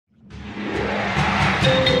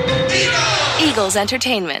Eagles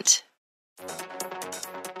Entertainment.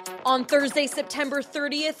 On Thursday, September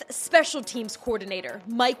 30th, Special Teams Coordinator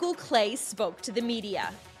Michael Clay spoke to the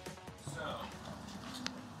media. So,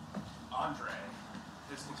 Andre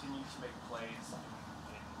has continued to make plays in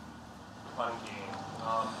the punt game.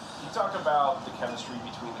 Can you talk about the chemistry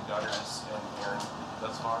between the Gunners and Aaron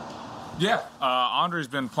thus far? Yeah, Andre's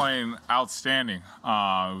been playing outstanding.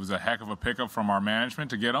 It was a heck of a pickup from our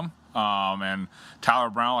management to get him. And Tyler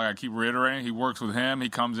Brown, like I keep reiterating, he works with him. He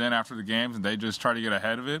comes in after the games, and they just try to get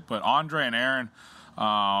ahead of it. But Andre and Aaron,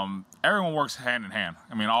 everyone works hand in hand.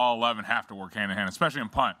 I mean, all 11 have to work hand in hand, especially in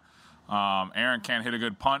punt. Aaron can't hit a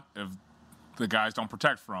good punt if the guys don't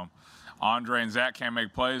protect for him. Andre and Zach can't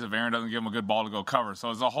make plays if Aaron doesn't give them a good ball to go cover.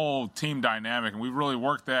 So it's a whole team dynamic, and we've really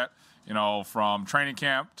worked that, from training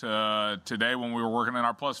camp to today when we were working in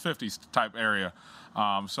our plus 50s type area.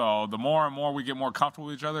 So the more and more we get more comfortable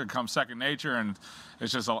with each other, it becomes second nature, and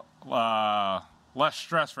it's just less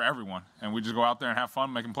stress for everyone. And we just go out there and have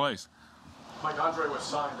fun making plays. Mike, Andre was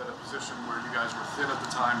signed at a position where you guys were thin at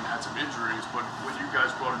the time and had some injuries, but when you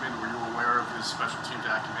guys brought him in, were you aware of his special teams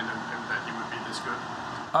acumen and that he would be this good?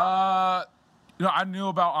 I knew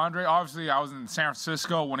about Andre. Obviously, I was in San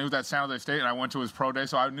Francisco when he was at San Jose State, and I went to his pro day,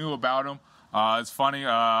 so I knew about him. It's funny.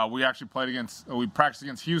 We actually we practiced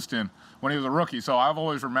against Houston when he was a rookie, so I've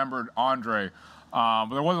always remembered Andre. But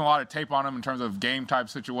there wasn't a lot of tape on him in terms of game-type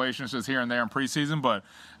situations, just here and there in preseason. But,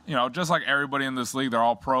 just like everybody in this league, they're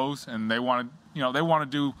all pros, and they want to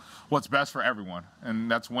do what's best for everyone, and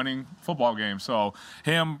that's winning football games. So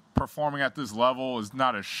him performing at this level is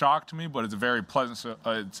not a shock to me, but it's very pleasant.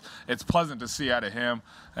 It's pleasant to see out of him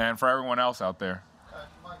and for everyone else out there.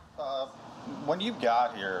 Mike, when you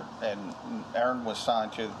got here and Aaron was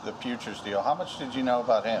signed to the Futures deal, how much did you know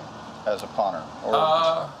about him as a punter?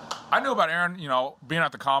 I knew about Aaron, being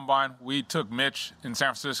at the Combine. We took Mitch in San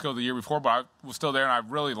Francisco the year before, but I was still there, and I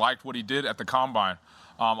really liked what he did at the Combine.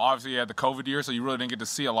 Obviously, he had the COVID year, so you really didn't get to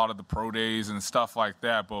see a lot of the pro days and stuff like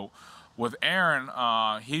that. But with Aaron,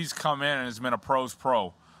 he's come in and has been a pro's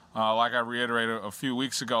pro. Like I reiterated a few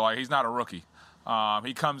weeks ago, he's not a rookie.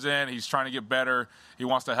 He comes in, he's trying to get better. He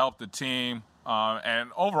wants to help the team.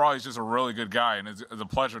 And overall, he's just a really good guy, and it's a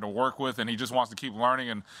pleasure to work with. And he just wants to keep learning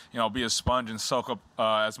and, be a sponge and soak up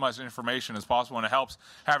as much information as possible. And it helps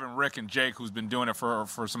having Rick and Jake, who's been doing it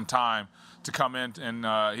for some time, to come in.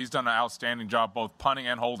 And he's done an outstanding job both punting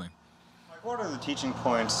and holding. What are the teaching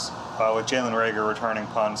points with Jalen Reagor returning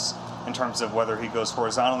punts in terms of whether he goes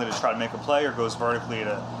horizontally to try to make a play or goes vertically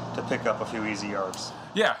to pick up a few easy yards?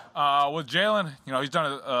 Yeah, with Jalen, he's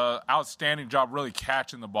done an outstanding job really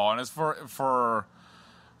catching the ball. And it's for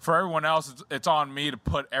everyone else, it's on me to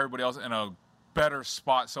put everybody else in a better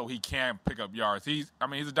spot so he can pick up yards. He's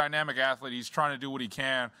a dynamic athlete. He's trying to do what he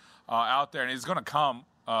can out there, and he's going to come.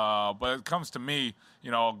 But it comes to me,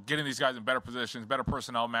 getting these guys in better positions, better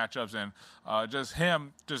personnel matchups, and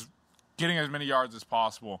just getting as many yards as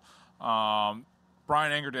possible.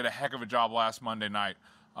 Brian Anger did a heck of a job last Monday night.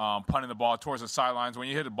 Punting the ball towards the sidelines. When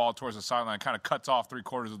you hit the ball towards the sideline, it kind of cuts off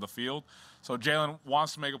 3/4 of the field. So Jalen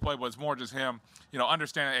wants to make a play, but it's more just him,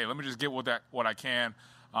 understanding, hey, let me just get what I can.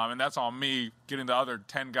 And that's on me, getting the other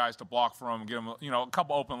 10 guys to block for him, get him, a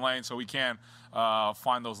couple open lanes so we can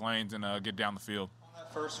find those lanes and get down the field. On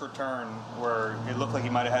that first return where it looked like he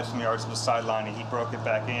might have had some yards to the sideline and he broke it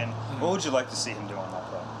back in, what would you like to see him do on that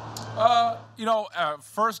play?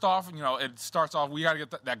 First off, it starts off, we got to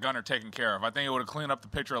get that gunner taken care of. I think it would have cleaned up the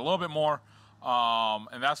picture a little bit more.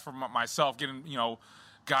 And that's for myself, getting,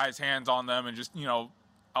 guys' hands on them and just,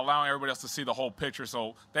 allowing everybody else to see the whole picture.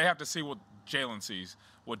 So they have to see what Jalen sees.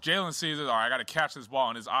 What Jalen sees is, all right, I got to catch this ball,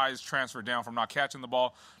 and his eyes transfer down from not catching the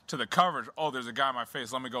ball to the coverage. Oh, there's a guy in my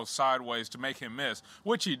face. Let me go sideways to make him miss,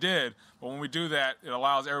 which he did. But when we do that, it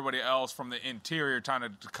allows everybody else from the interior trying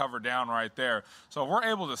to cover down right there. So if we're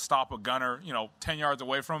able to stop a gunner, 10 yards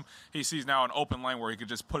away from him, he sees now an open lane where he could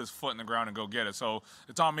just put his foot in the ground and go get it. So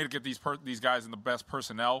it's on me to get these guys in the best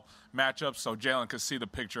personnel matchups so Jalen could see the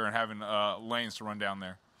picture and having lanes to run down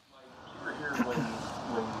there. You were here when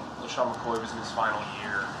LeSean McCoy was in his final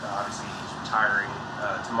year. Obviously, he's retiring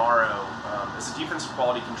tomorrow. As a defensive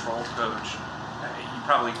quality control coach, you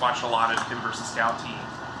probably watched a lot of him versus scout team.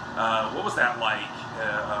 What was that like?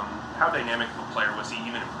 How dynamic of a player was he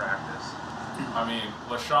even in practice?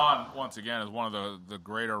 LeSean, once again, is one of the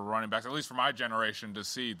greater running backs, at least for my generation, to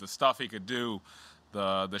see the stuff he could do,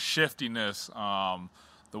 the shiftiness,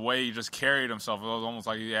 the way he just carried himself. It was almost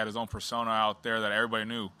like he had his own persona out there that everybody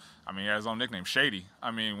knew. He had his own nickname, Shady.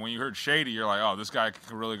 When you heard Shady, you're like, oh, this guy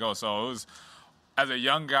can really go. So it was, as a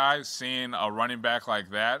young guy, seeing a running back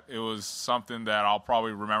like that, it was something that I'll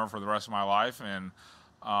probably remember for the rest of my life. And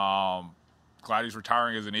glad he's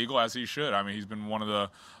retiring as an Eagle, as he should. I mean, he's been one of the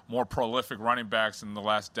more prolific running backs in the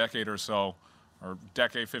last decade or so, or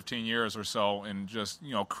decade, 15 years or so, and just,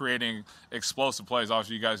 creating explosive plays.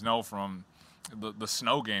 Obviously, you guys know from the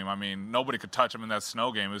snow game. I mean, nobody could touch him in that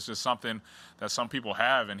snow game. It's just something that some people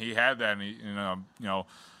have, and he had that, and he,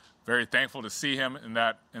 very thankful to see him in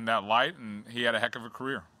that light, and he had a heck of a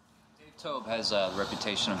career. Dave Toub has a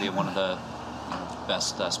reputation of being one of the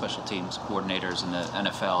best special teams coordinators in the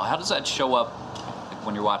NFL. How does that show up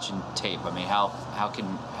when you're watching tape? I mean, how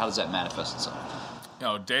does that manifest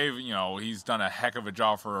itself? Dave, he's done a heck of a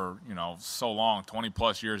job for, so long,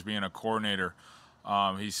 20-plus years being a coordinator.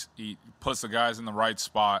 He puts the guys in the right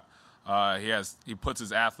spot. He puts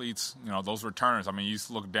his athletes, those returners. I mean, you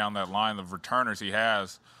look down that line of returners he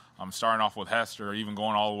has, starting off with Hester, even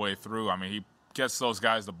going all the way through. I mean, he gets those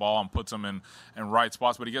guys the ball and puts them in right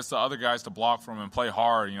spots, but he gets the other guys to block for him and play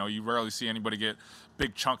hard. You rarely see anybody get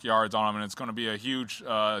big chunk yards on him, and it's going to be a huge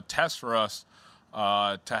test for us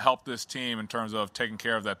to help this team in terms of taking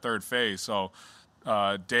care of that third phase. So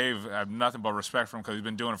Dave, I have nothing but respect for him because he's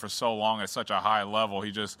been doing it for so long at such a high level.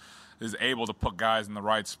 He just is able to put guys in the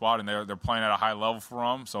right spot, and they're playing at a high level for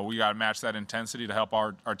him. So we got to match that intensity to help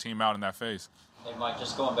our team out in that phase. Hey, Mike,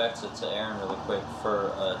 just going back to Aaron really quick, for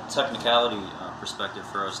a technicality perspective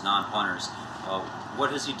for us non-punters, what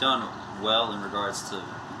has he done well in regards to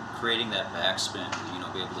creating that backspin,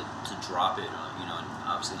 be able to drop it, and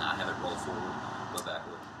obviously not have it roll forward, go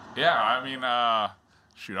backward? Yeah, I mean,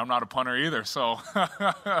 I'm not a punter either, so.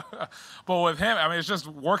 But with him, I mean, it's just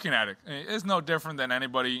working at it. It's no different than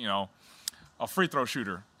anybody, a free throw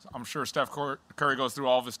shooter. I'm sure Steph Curry goes through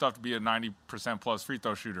all of his stuff to be a 90% plus free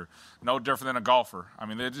throw shooter. No different than a golfer. I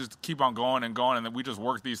mean, they just keep on going, and then we just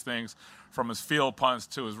work these things from his field punts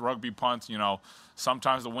to his rugby punts.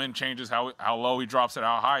 Sometimes the wind changes how low he drops it,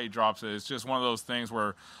 how high he drops it. It's just one of those things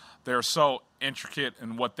where they're so intricate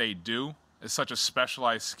in what they do. It's such a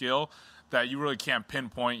specialized skill that you really can't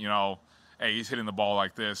pinpoint, hey, he's hitting the ball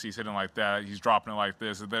like this, he's hitting like that, he's dropping it like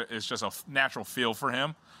this. It's just a natural feel for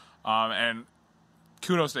him. And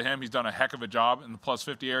kudos to him. He's done a heck of a job in the plus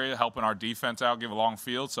 50 area, helping our defense out, give a long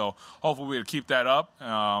field. So hopefully we'll keep that up.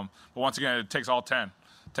 But once again, it takes all 10.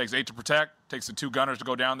 It takes 8 to protect, it takes the 2 gunners to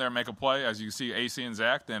go down there and make a play, as you see AC and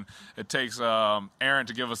Zach. Then it takes Aaron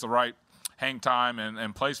to give us the right hang time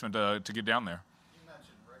and placement to get down there.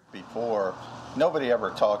 Before, nobody ever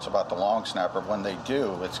talks about the long snapper. When they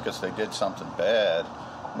do, it's because they did something bad.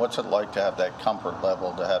 What's it like to have that comfort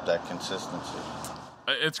level, to have that consistency?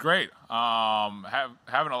 It's great. I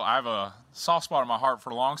have a soft spot in my heart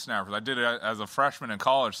for long snappers. I did it as a freshman in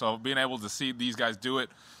college, so being able to see these guys do it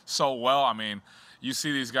so well, I mean, you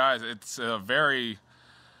see these guys, it's you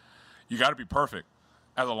got to be perfect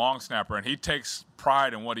as a long snapper, and he takes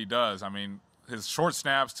pride in what he does. I mean, his short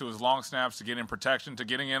snaps to his long snaps to get in protection to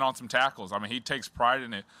getting in on some tackles. I mean, he takes pride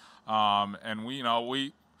in it. And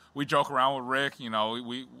we joke around with Rick.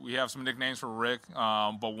 We have some nicknames for Rick.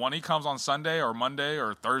 But when he comes on Sunday or Monday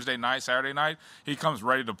or Thursday night, Saturday night, he comes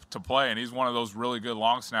ready to play. And he's one of those really good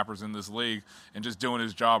long snappers in this league and just doing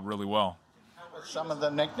his job really well. Some of the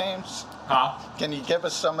nicknames? Huh? Can you give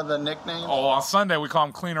us some of the nicknames? Oh, on Sunday we call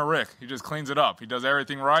him Cleaner Rick. He just cleans it up. He does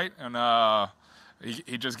everything right, and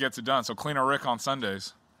he just gets it done. So Cleaner Rick on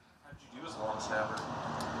Sundays. How did you do as a long snapper?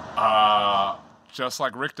 Just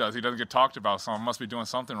like Rick does. He doesn't get talked about, so I must be doing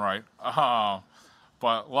something right.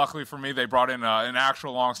 But luckily for me, they brought in an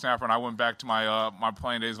actual long snapper, and I went back to my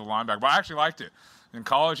playing days of linebacker. But I actually liked it. In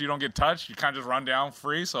college, you don't get touched. You kind of just run down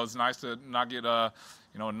free, so it's nice to not get 6'5",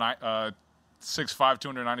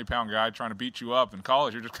 290-pound guy trying to beat you up. In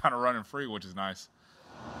college, you're just kind of running free, which is nice.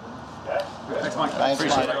 Thanks, Mike.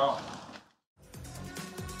 Appreciate it.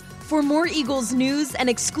 For more Eagles news and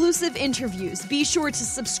exclusive interviews, be sure to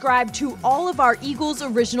subscribe to all of our Eagles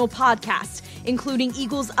original podcasts, including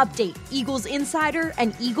Eagles Update, Eagles Insider,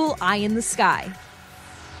 and Eagle Eye in the Sky.